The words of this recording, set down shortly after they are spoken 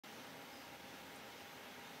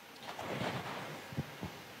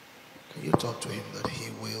Talk to him that he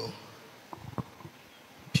will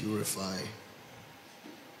purify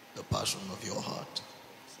the passion of your heart.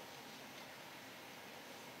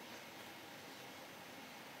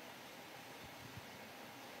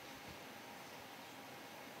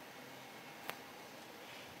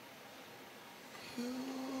 You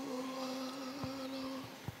are Lord,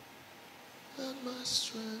 and my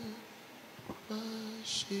strength, my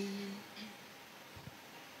shield.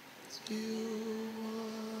 You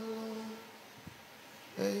are Lord,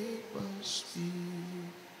 make my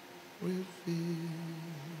spirit reveal.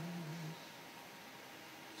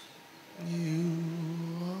 You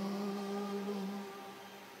are Lord,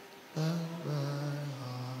 and my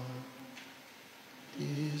heart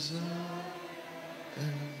desire,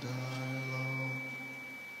 and I long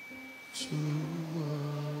to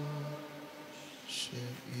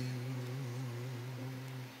worship you.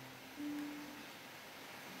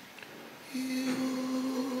 You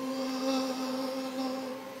are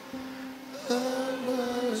Lord, and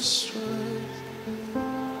my strength,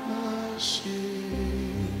 my shield.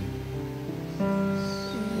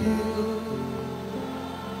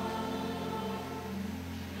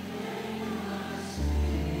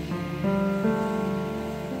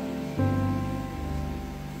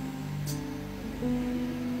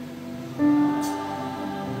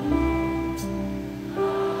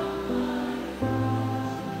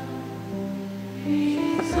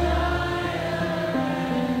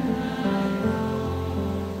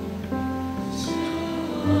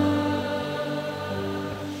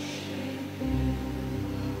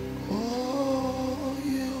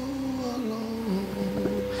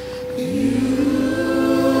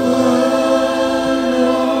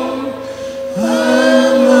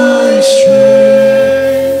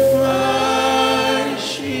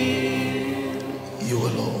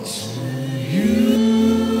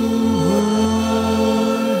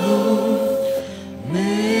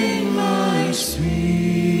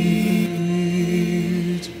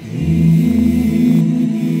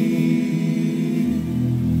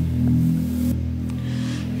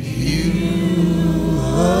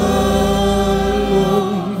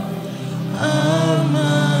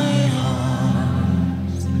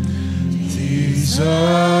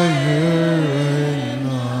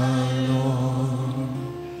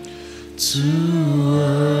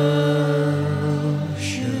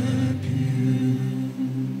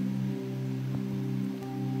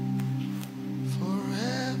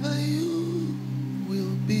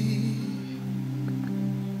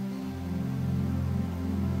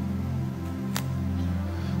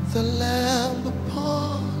 The Lamb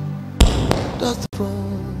upon the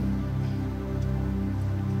throne,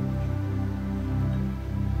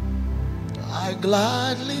 I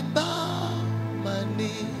gladly bow my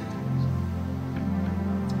knee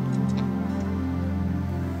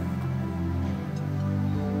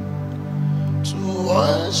to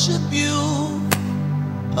worship you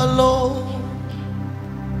alone.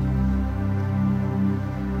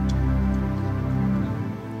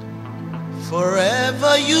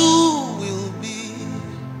 Forever you will be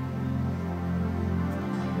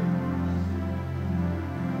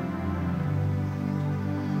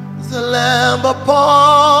the Lamb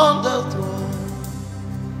upon the throne.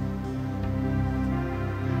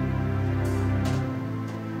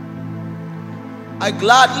 I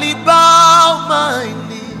gladly bow my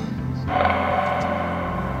knees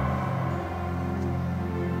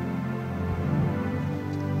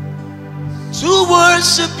to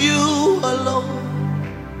worship you alone.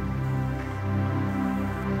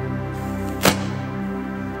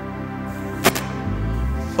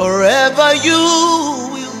 Forever you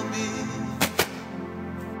will be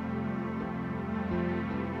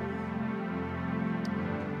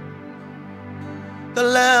the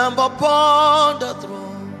Lamb upon the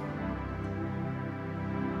throne.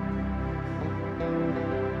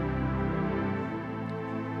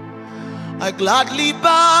 I gladly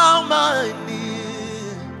bow my knees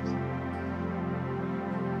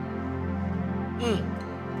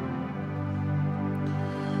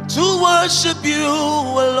to worship you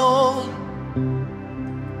alone.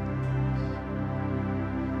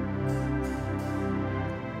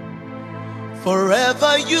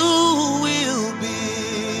 Forever you will be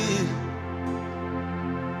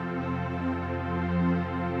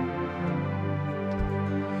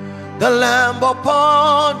the Lamb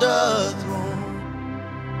upon the throne.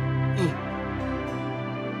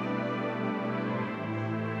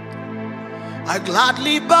 I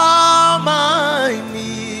gladly bow my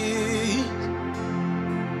knees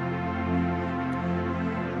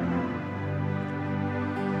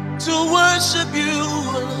to worship you,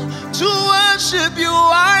 to worship you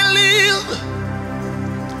I live,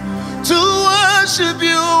 to worship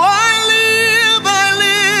you. I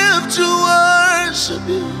live to worship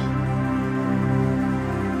you.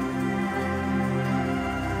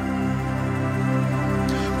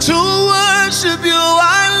 To worship you,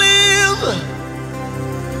 I live.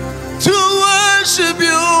 To worship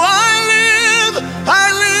you, I live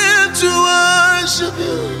to worship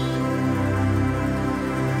you.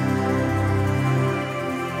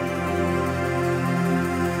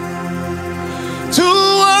 To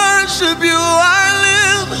worship you, I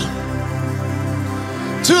live.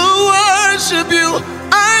 To worship you,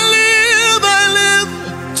 I live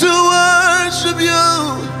to worship you.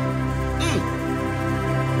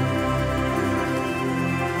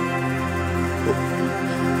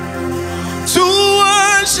 To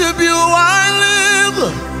worship you, I live.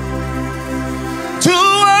 To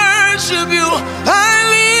worship you, I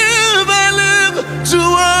live to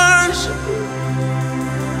worship you.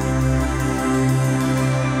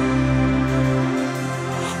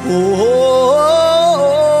 Oh,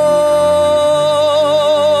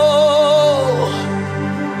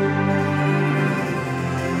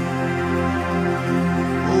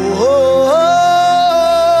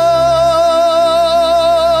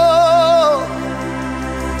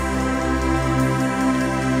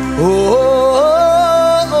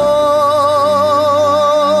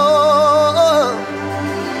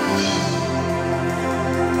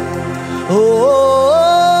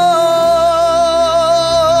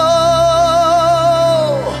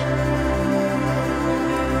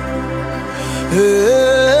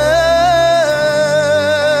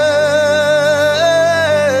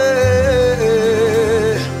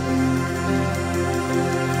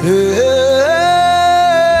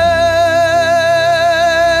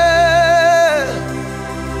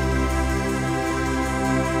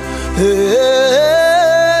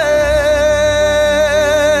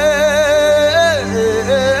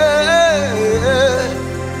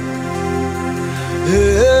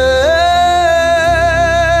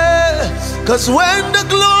 Cause when the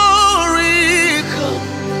glory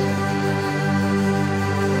comes,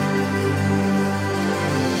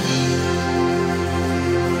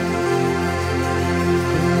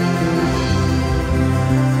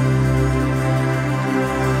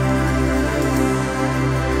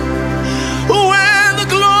 when the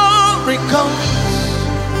glory comes,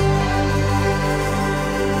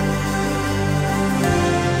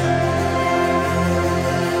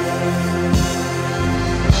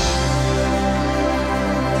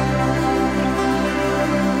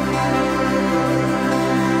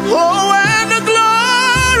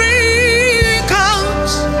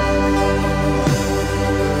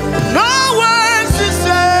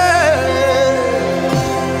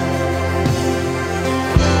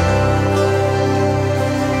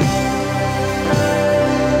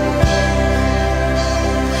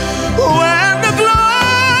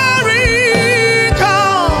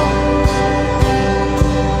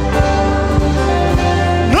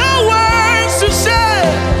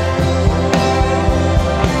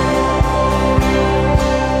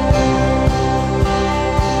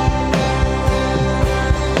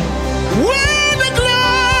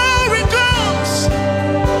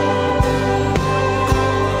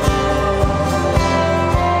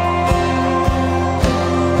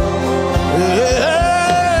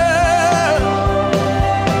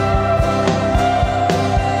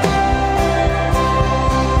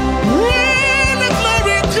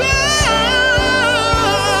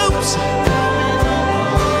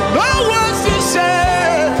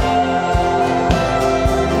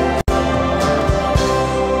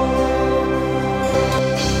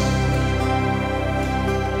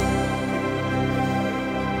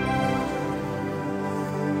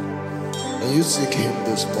 you seek him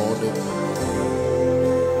this morning.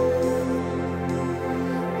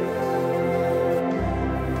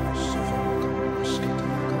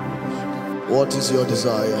 What is your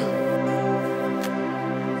desire?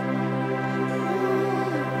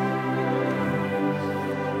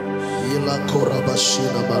 Ila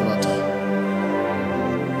korabashina barata.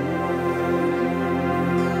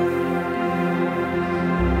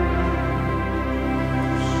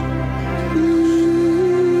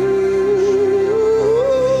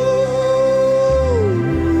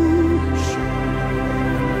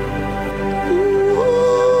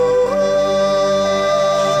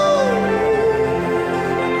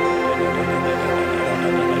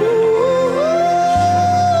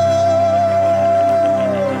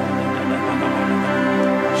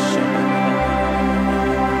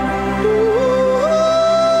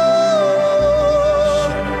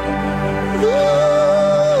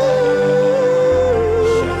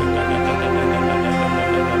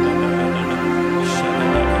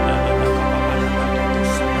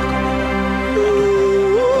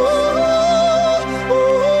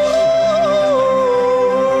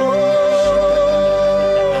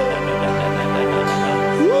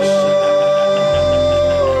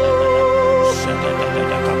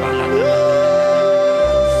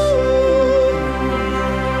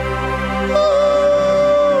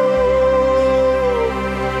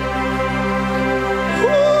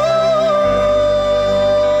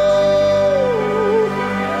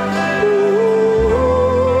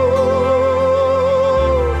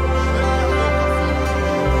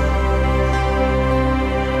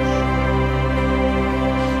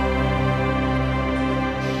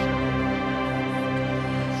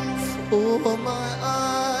 Oh, my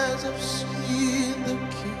eyes have seen the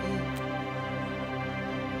King,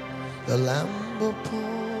 the Lamb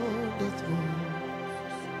upon the throne,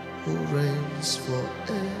 who reigns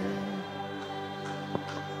forever.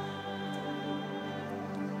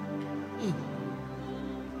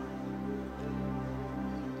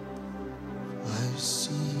 I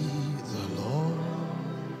see the Lord.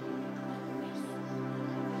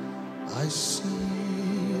 I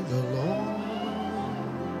see the Lord,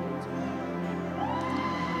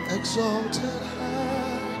 exalted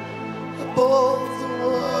high above the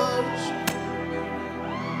worship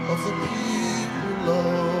of the people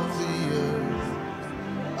of the earth.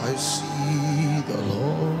 I see the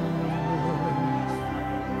Lord.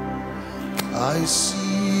 I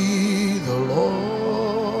see the Lord.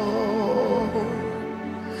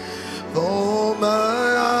 Though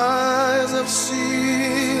my eyes have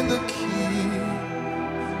seen the King,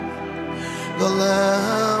 the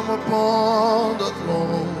Lamb upon the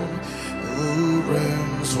throne, who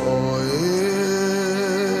reigns forevermore.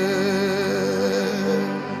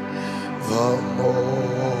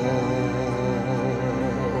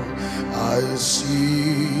 I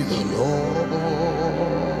see the Lord.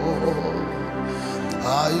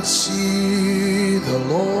 I see the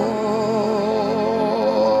Lord,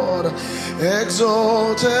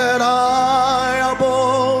 exalted high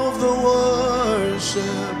above the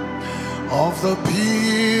worship of the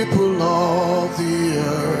people of the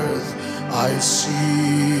earth. I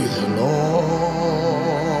see the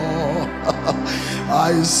Lord.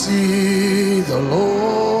 I see the Lord.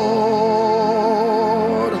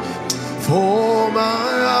 For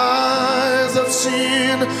my eyes have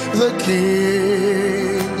seen the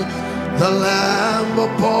King, the Lamb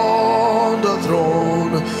upon the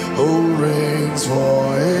throne, who reigns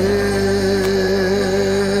forevermore.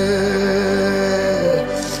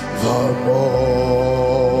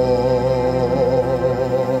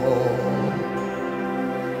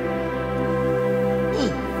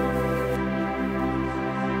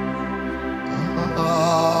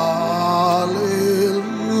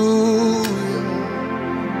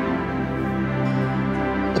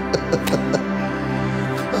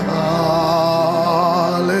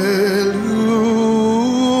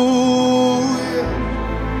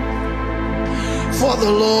 For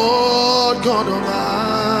the Lord God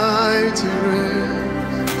Almighty reigns.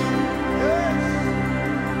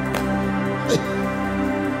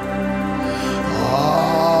 Hallelujah.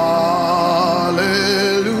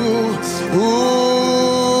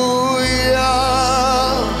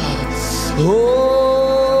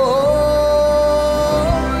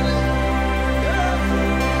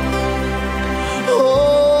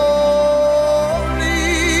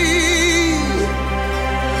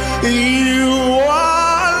 You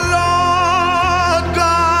are Lord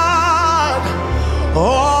God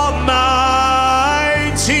Almighty.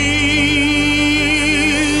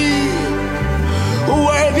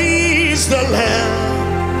 Worthy is the Lamb.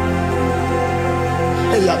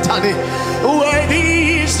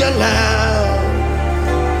 Worthy is the Lamb.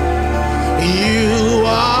 You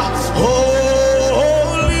are holy.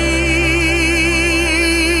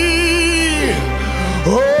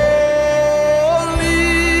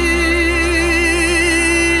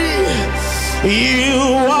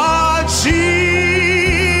 You are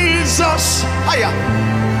Jesus.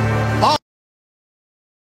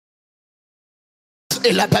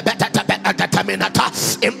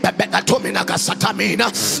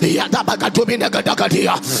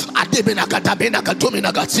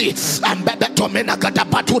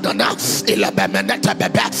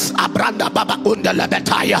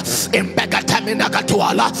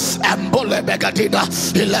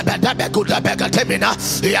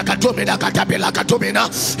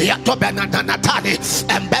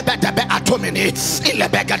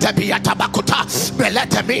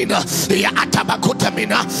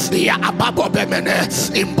 Ya ababo bemene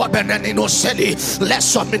imbobene nino seli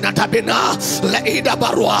leso minatabina leida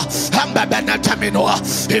barua hamba benatamino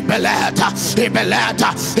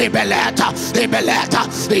ibeleta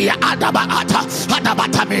ya adabaata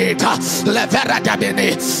adabatamita levera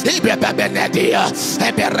dabini ibebenedia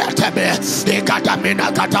eberetebe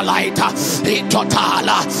ikadamina katalaita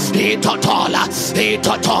itotala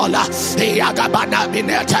yagabana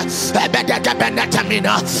minete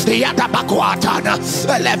ebedegebenetamina yadabakwatana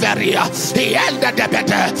Leveria, he ended the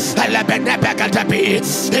better, Elebenebegatabi,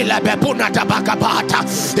 Elebebuna Tabakabata,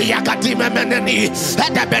 Yakatime Meneni,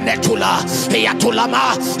 Edebenetula,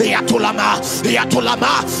 Yatulama, Yatulama,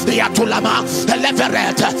 Yatulama, Yatulama,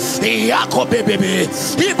 Leveret, Yakobi,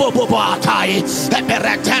 Ibobuatai,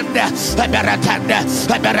 Eberetende,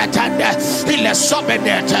 Ile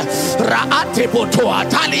Sobenet, Raati Butua,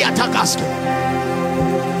 Talia Tagaski.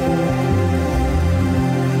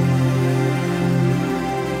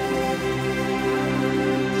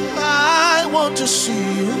 I want to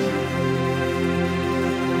see you.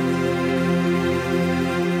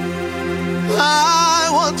 I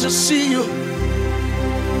want to see you.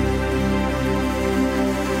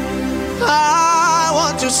 I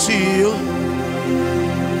want to see you.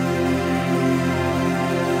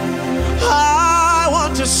 I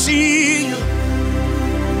want to see you.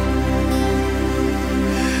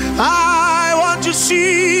 I want to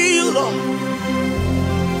see you, Lord.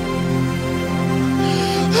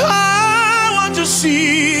 I want to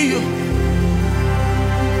see you.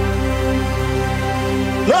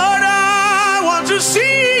 Lord, I want to see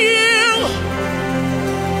you.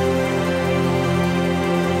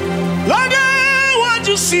 Lord, I want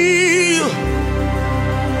to see you.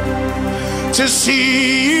 To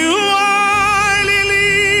see you highly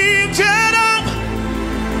lifted up,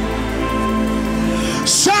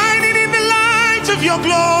 shining in the light of your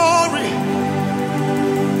glory.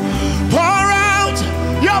 Pour out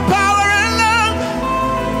your power and love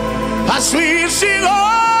as we sing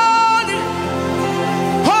holy,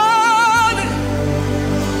 holy,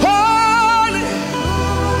 holy,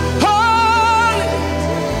 holy,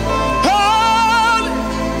 holy,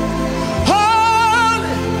 holy,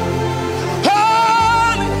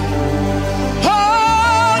 holy,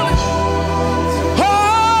 holy,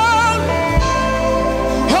 holy,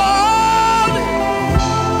 holy.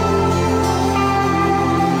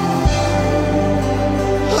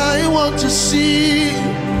 I want to see you.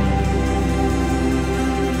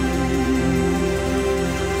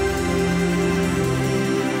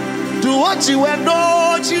 Do what you want,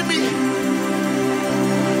 no Jimmy.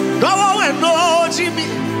 Do what no Jimmy.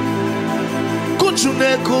 Could you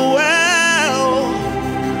make well?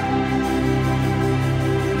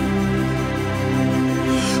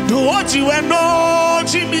 Do what you want, no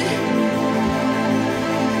Jimmy.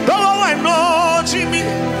 Do what no Jimmy.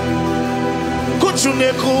 Could you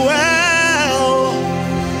make well?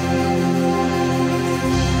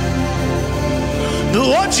 Do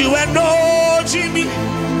what you want, no Jimmy.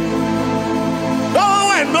 Oh,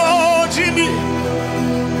 I know, Jimmy.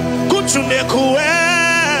 Good to make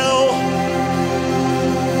well.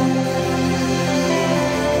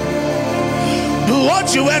 Do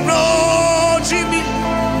what you know, Jimmy.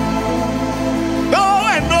 Oh,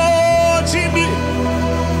 I know, Jimmy.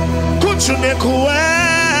 Good to make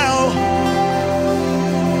well.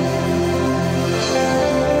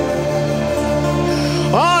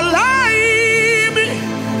 All I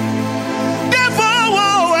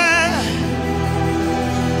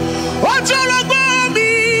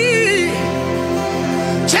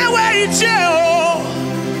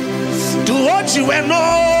do what you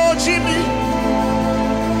know, Jimmy.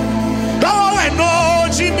 Do I know,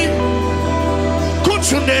 Jimmy. Could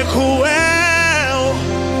you make well?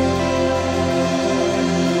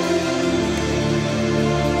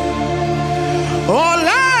 All I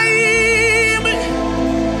am,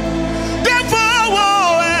 therefore,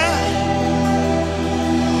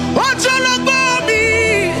 what you look for me,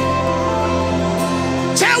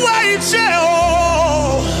 tell what it's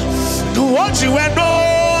do what you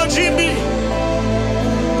know, Jimmy.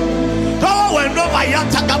 Oh, and no, I am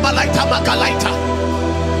Takabalaita Makalaita.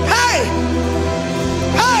 Hey,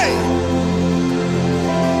 hey,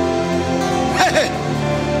 hey,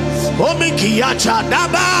 Omikiacha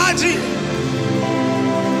Dabaji.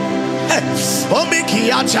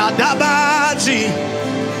 Omikiacha Dabaji.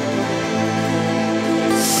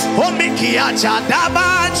 Omikiacha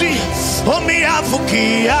Dabaji.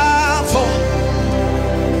 Omiafukiafo.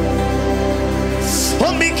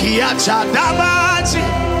 Omikiacha Dabaji.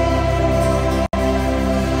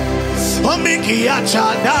 Omikiacha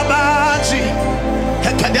Dabaji.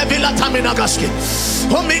 Hekadevila Taminagaski.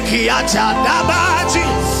 Omikiacha Dabaji.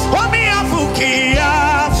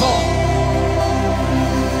 Omiafukiafo.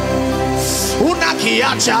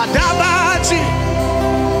 Unakiacha Dabaji.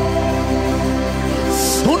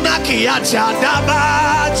 Unakiacha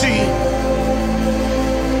Dabaji.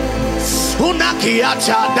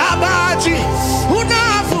 Unakiacha Dabaji.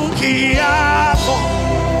 Unafukiafo.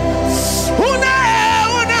 Unafukiafo.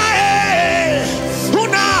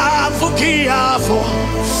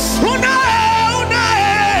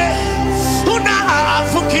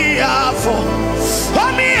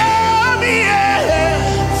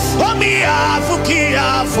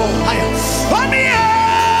 Omiafo. Omia.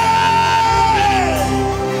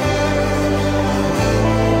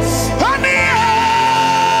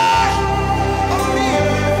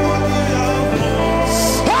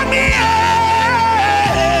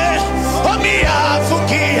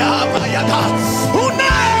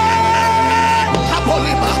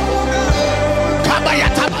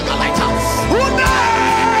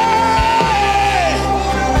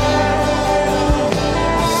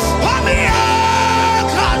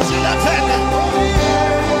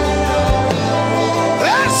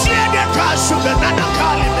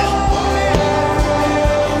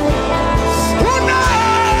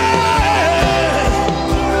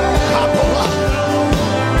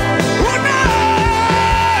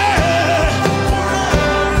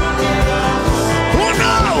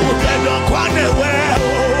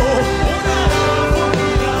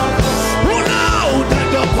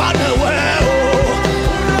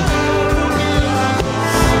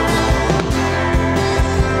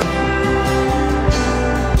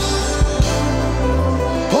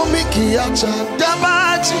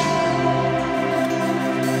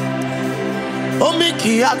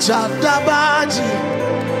 Omikiacha dabaji,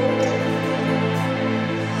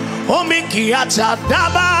 Omikiacha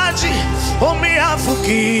dabaji,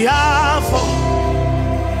 Omiafukiafo,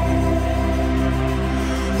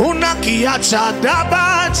 Unakiacha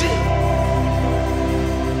dabaji,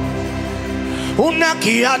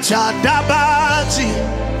 Unakiacha dabaji,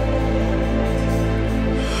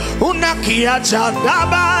 Unakiacha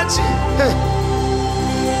dabaji.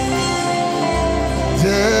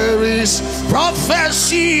 There is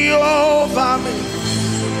prophecy over me.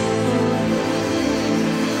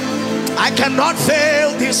 I cannot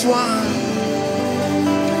fail this one.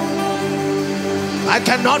 I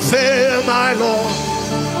cannot fail my Lord.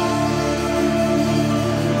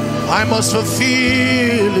 I must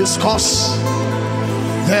fulfill His cause.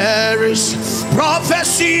 There is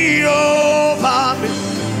prophecy over me.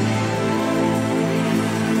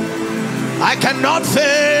 I cannot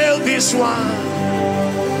fail this one.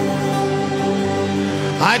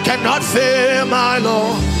 I cannot fail my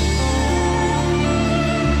Lord.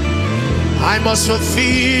 I must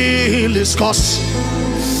fulfill His cause.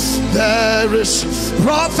 There is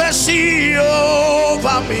prophecy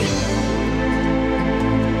over me.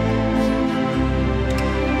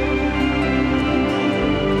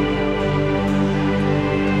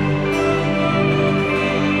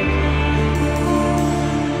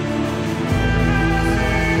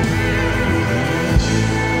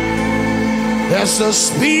 There's a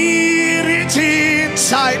spirit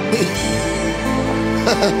inside me.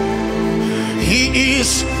 He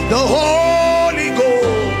is the Holy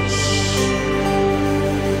Ghost.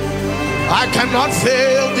 I cannot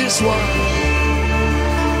fail this one.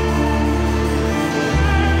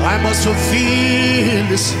 I must fulfill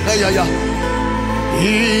this.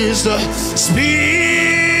 He is the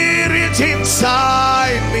spirit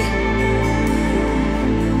inside me.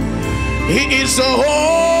 He is the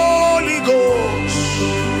Holy Ghost.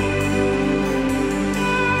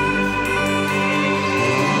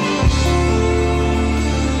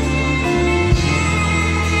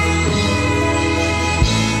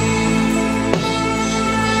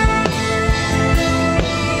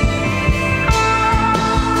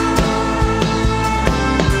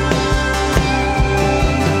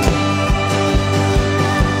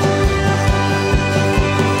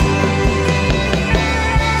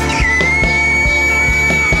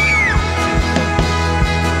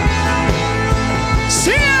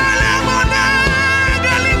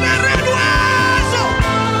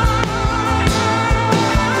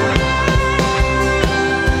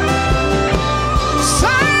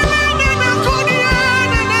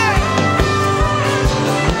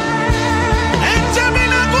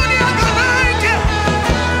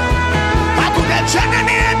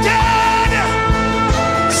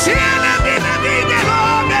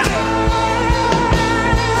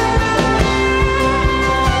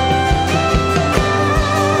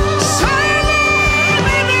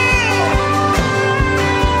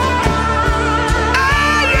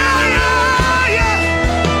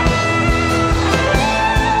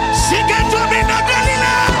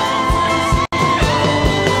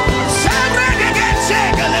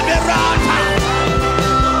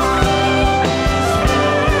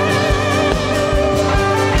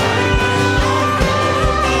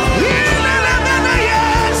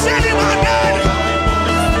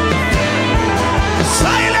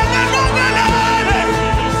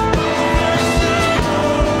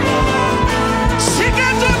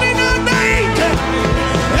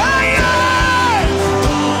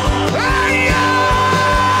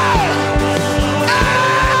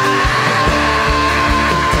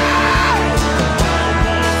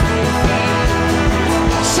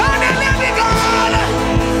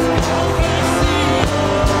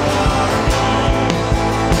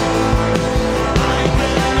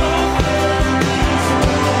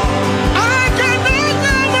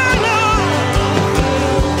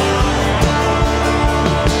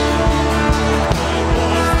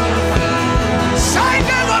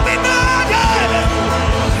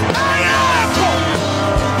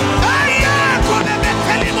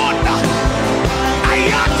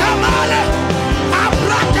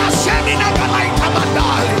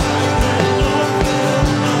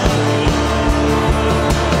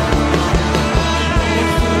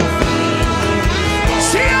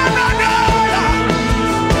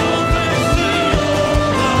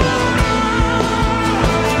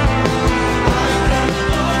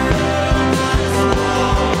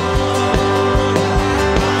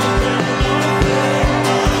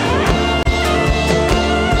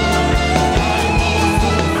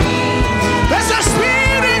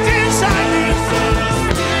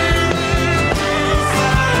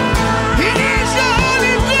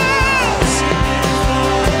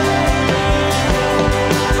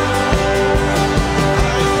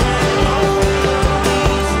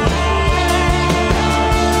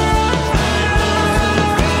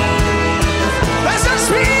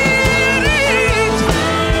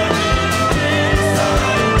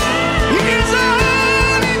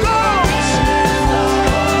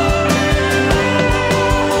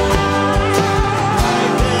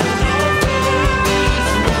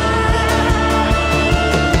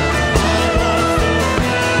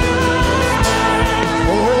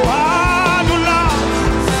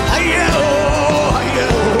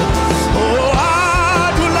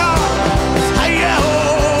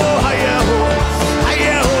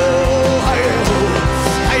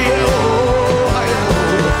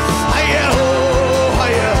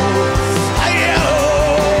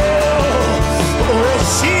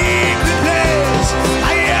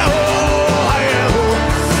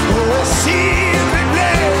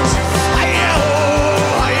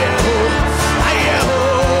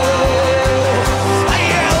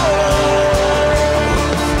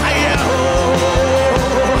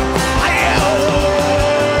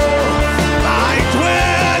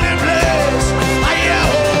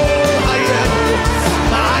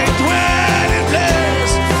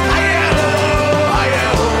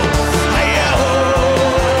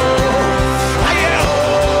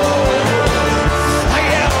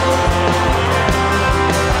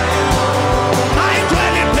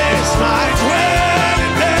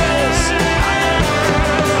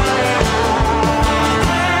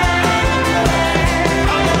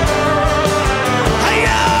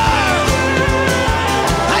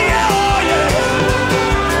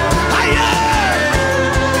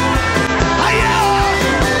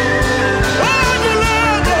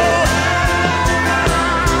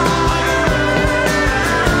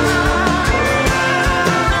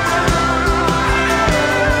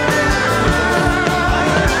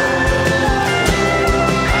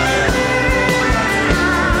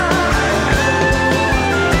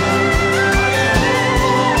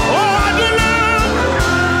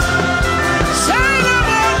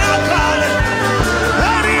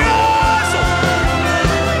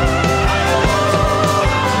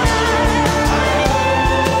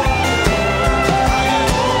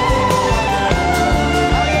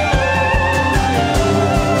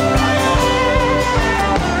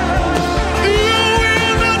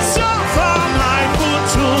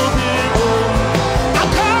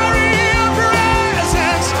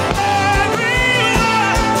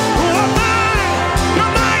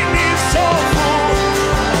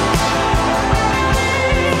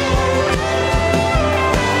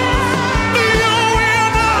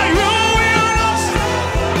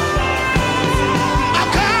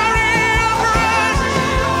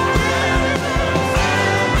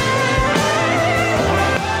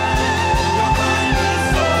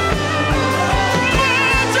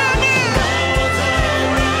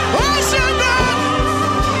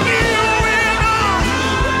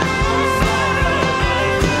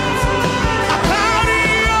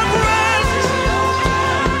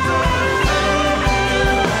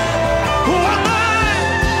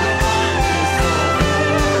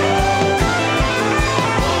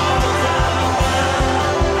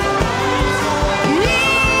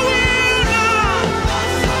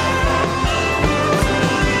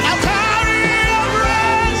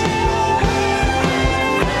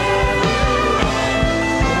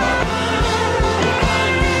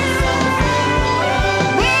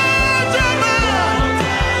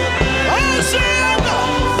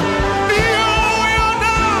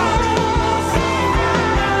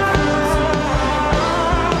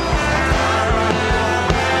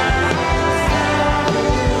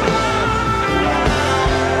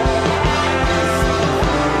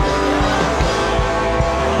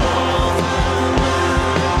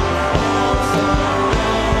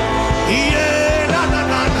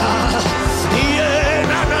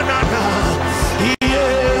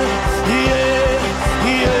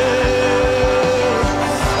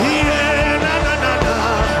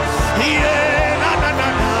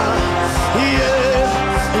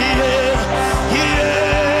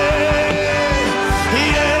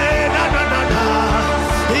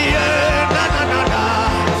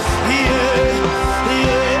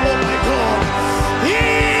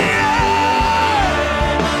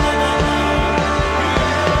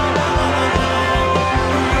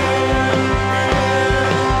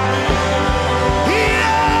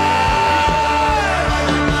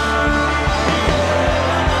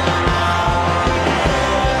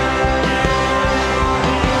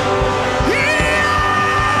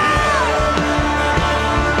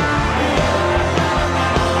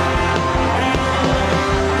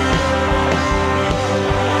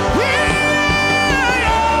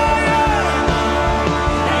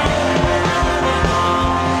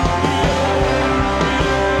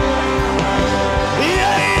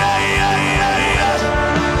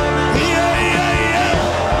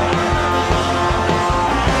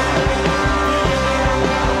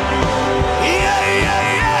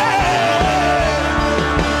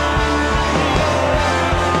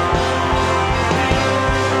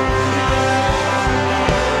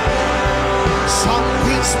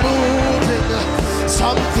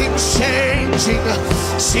 Something's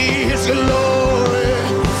changing. See His glory.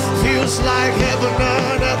 Feels like heaven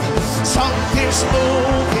on earth. Something's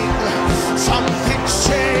moving. Something's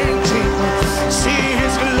changing. See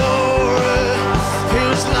His glory.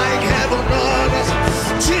 Feels like heaven on earth.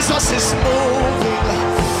 Jesus is moving.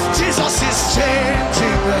 Jesus is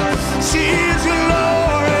changing. See His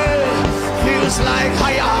glory. Feels like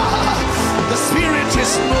higher. The Spirit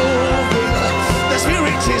is moving. The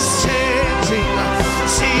Spirit is changing.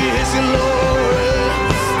 See His glory.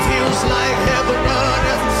 Feels like heaven on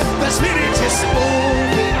earth. The Spirit is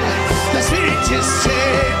moving. The Spirit is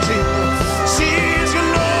changing. See His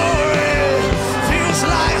glory. Feels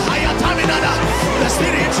like higher terminal. The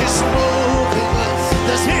Spirit is moving.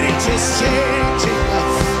 The Spirit is changing.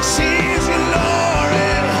 See His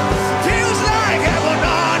glory. Feels like heaven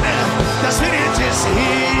on earth. The Spirit is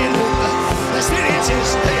healing. The Spirit is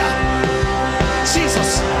there.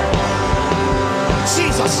 Jesus.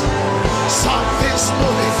 Jesus. Something's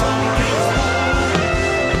moving.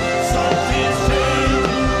 Something's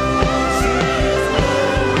changing.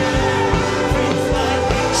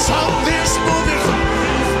 Something's moving.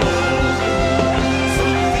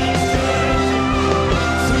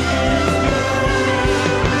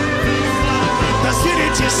 The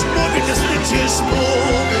Spirit is moving. The Spirit is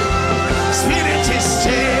moving. The Spirit is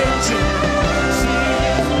changing.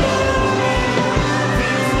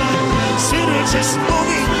 Spirit is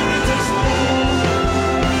moving.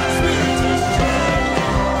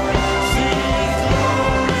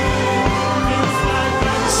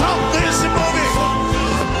 Something's moving.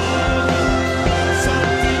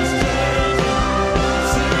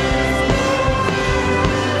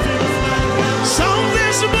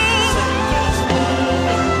 Something's moving.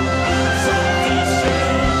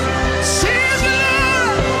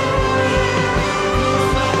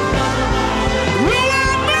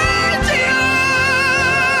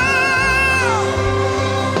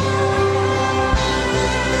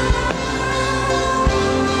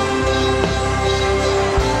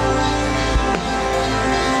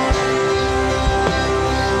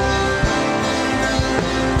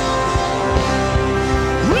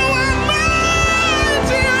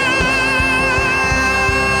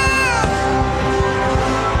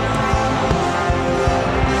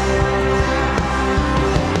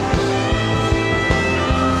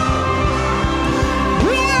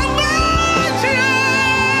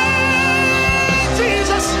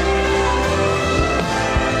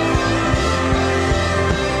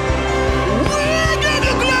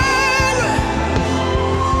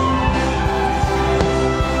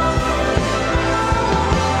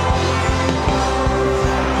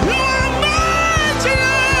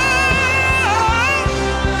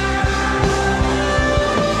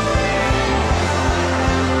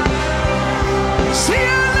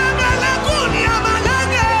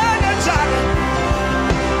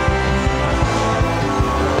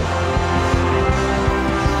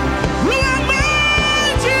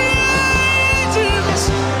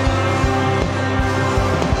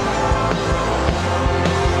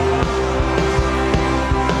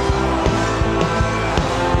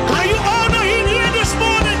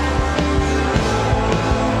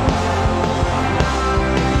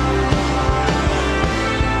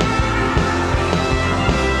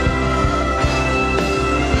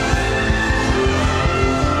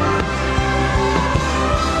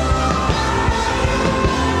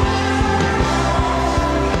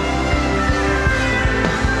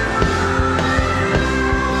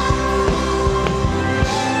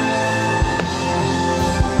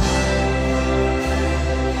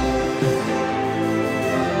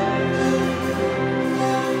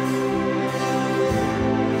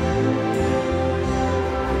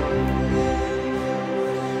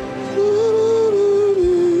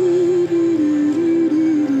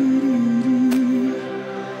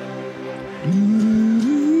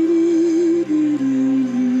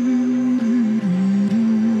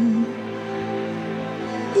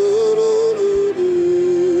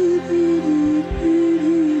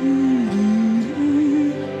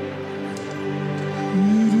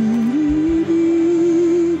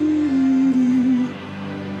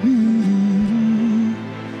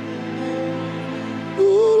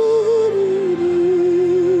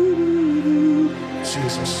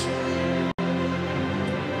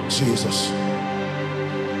 Jesus.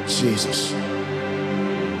 Jesus.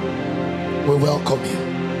 We welcome you.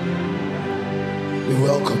 We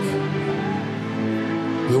welcome you.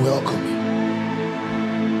 We welcome you.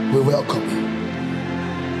 We welcome you.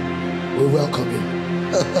 We welcome you.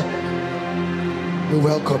 We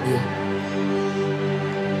welcome you.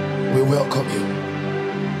 We welcome you.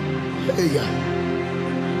 Hey,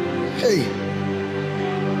 hey.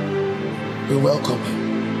 We welcome you.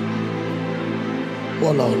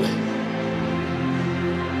 Wolaole.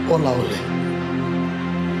 Wolaole.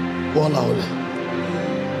 Wolaole.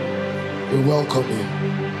 We welcome you.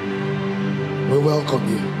 We welcome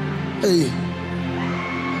you. Hey.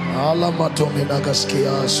 Alamatome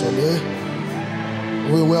nagaskia sole.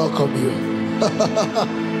 We welcome you.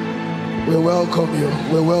 We welcome you.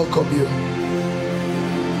 We welcome you.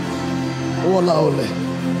 Wolaole.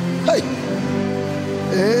 Hey.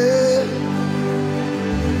 Hey.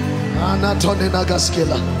 Anatone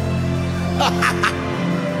nagaskela.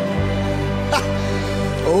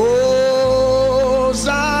 Oh,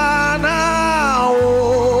 Zana,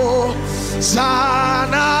 oh,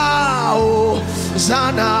 Zana, oh,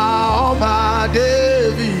 Zana, oh, my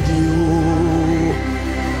David,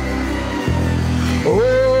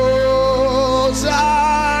 oh,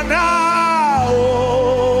 Zana,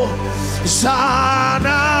 oh,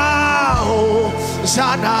 Zana, oh,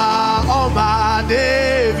 Zana, oh, my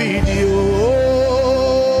David,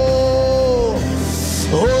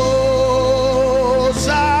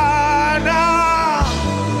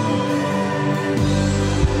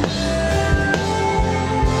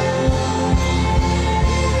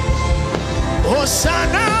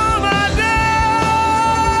 Hosanna, my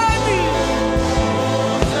daddy.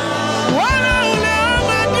 Wolaole,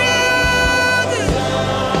 my daddy.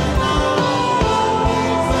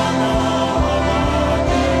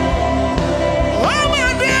 Oh, my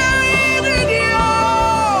daddy,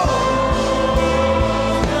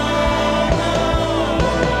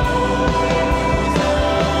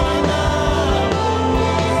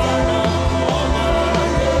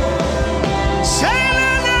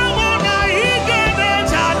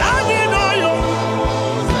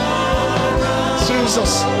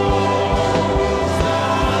 Jesus.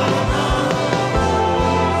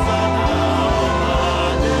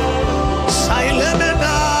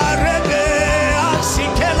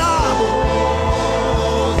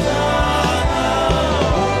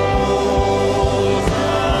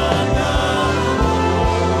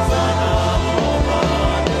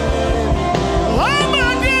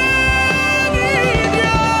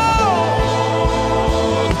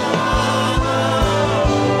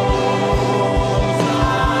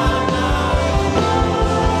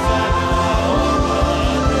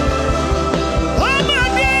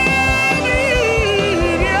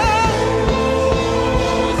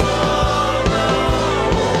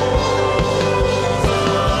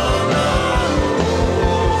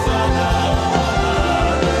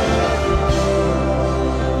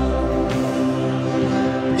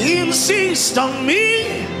 Insist on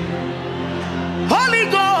me, Holy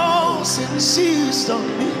Ghost, insist on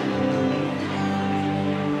me,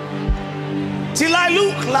 till I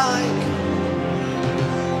look like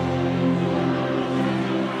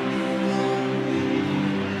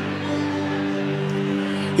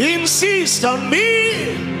insist on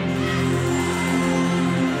me,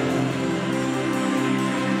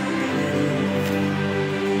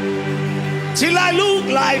 till I look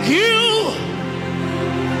like you.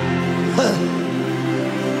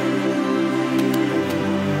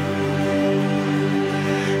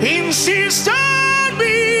 Insist on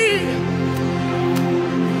me,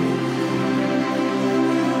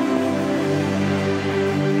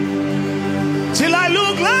 till I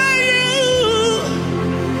look like you.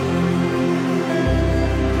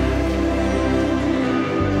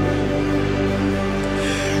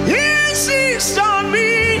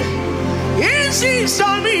 Insist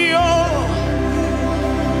on me, oh,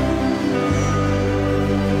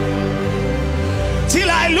 till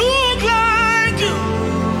I look like you.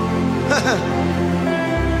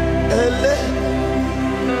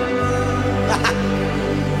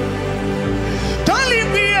 Don't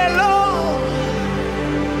leave me alone.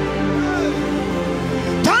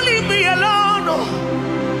 Don't leave me alone. No.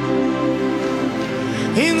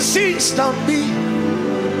 Insist on me,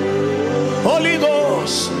 Holy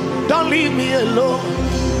Ghost. Don't leave me alone.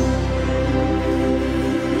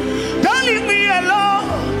 Don't leave me alone.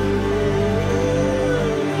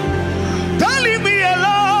 Don't leave me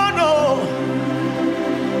alone. No.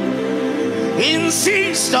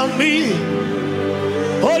 Insist on me,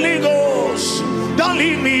 Holy Ghost. Don't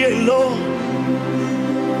leave me alone.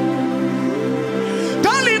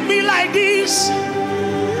 Don't leave me like this.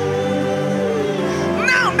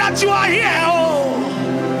 Now that you are here, oh,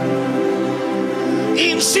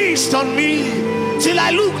 insist on me till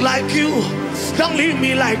I look like you. Don't leave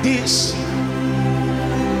me like this.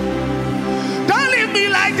 Don't leave me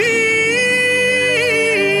like this.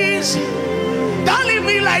 Don't leave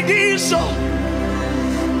me like this. Oh.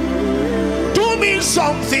 Do me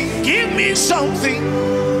something. Give me something.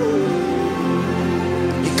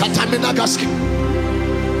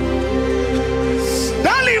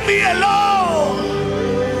 Don't leave me alone.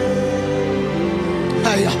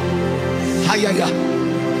 Haya, haya,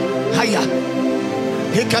 haya.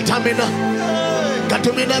 Hikatamina,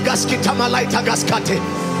 katumina gaskita malaita gaskate.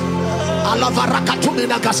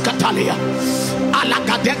 Alavarakatumina gaskatalia.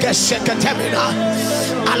 Alagadege shekatemina.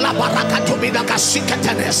 Alabarakatumina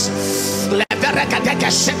gasikatenes.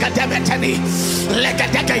 Leveregadege shekademeteni.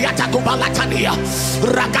 Legadege yatakubalatania.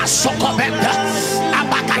 Ragasokobenda.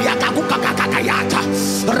 Abakayata kukakakayata.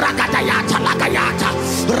 Ragadayata lagayata.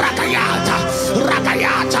 Ragayata.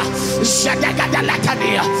 Ragayata.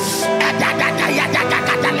 Zedegadeletania.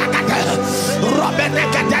 Edadadayadagagadalagada.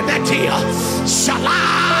 Robenegadenetia.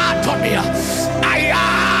 Salatonia.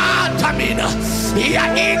 Ayatamina.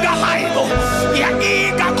 Yaiga haigo.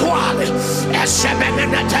 Yaiga kwale.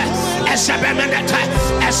 Esebemenete. Esebemenete.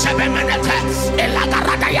 Esebemenete.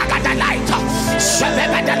 Elagarada yagadalaita.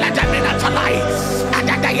 Sebemedeletaminata lai.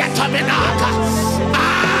 Adadayataminata.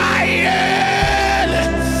 Ayele.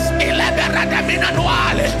 Ileberada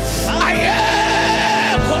minanuale.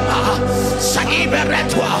 Ayekoma.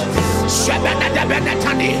 Saiberetwa. Sebenede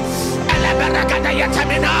benetani. Eleberagada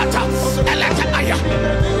yataminata. Eletamaya.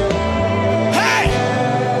 Hey!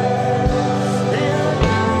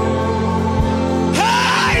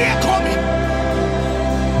 Hey, come.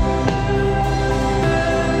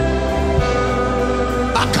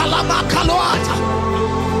 Akalama kaloata.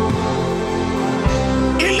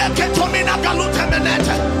 Ileketomina galute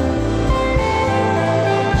menete.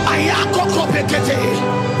 Ayako kopekete.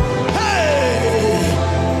 Hey!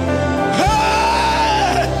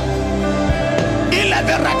 Hey!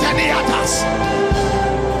 Ileberataniatas.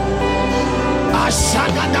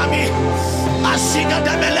 Ashagadami,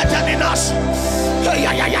 Asigadameletas,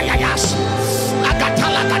 Yayayayas,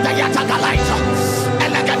 Agatala Gadayata Galaita,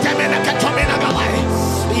 Elegatemina Katomina Galai,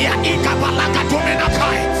 Yaika Balaka Tumina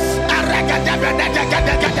Kai,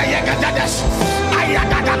 Aragadabedagadagadayagadadas,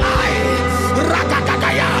 Ayagadalai,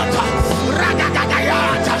 Ragagagayata,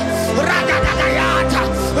 Ragagagayata, Ragagagayata,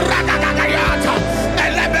 Ragagagayata,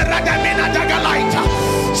 Eleberadamina Dagalaita,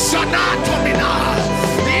 Sanatomina.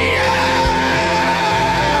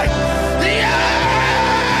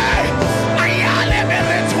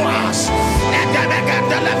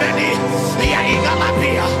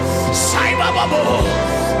 Saibabu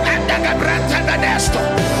and the Gabranta Benesto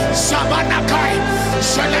Sabanakai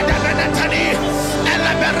Seledabenatani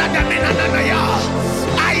Eleberadaminanaya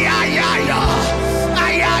Ayayaya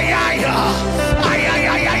Ayayaya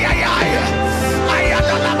Ayayaya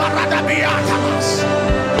Ayadalabaradabiatamas.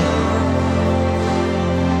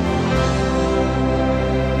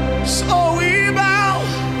 So we bow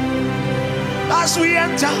as we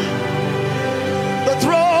enter the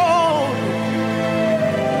throne.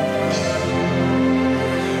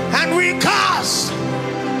 We cast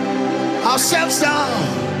ourselves down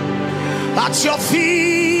at your feet.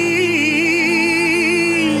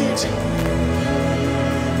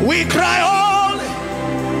 We cry, holy,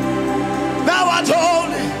 thou art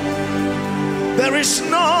holy. There is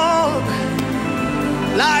none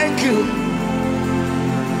like you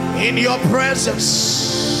in your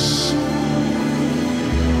presence.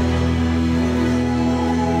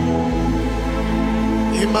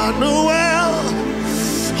 Emmanuel.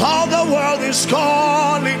 All the world is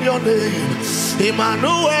calling your name,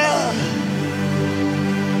 Emmanuel.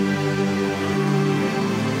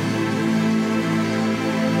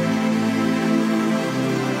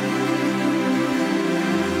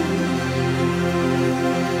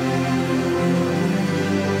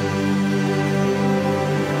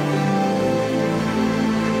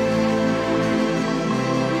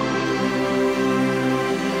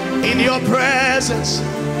 In your presence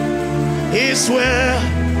is where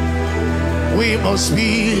we must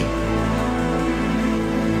be.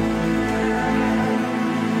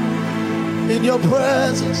 In your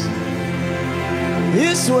presence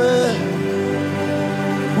is where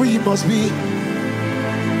we must be.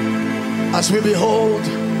 As we behold,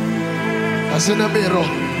 as in a mirror,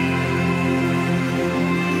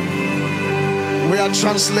 we are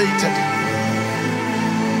translated.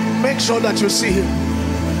 Make sure that you see him.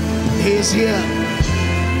 He is here.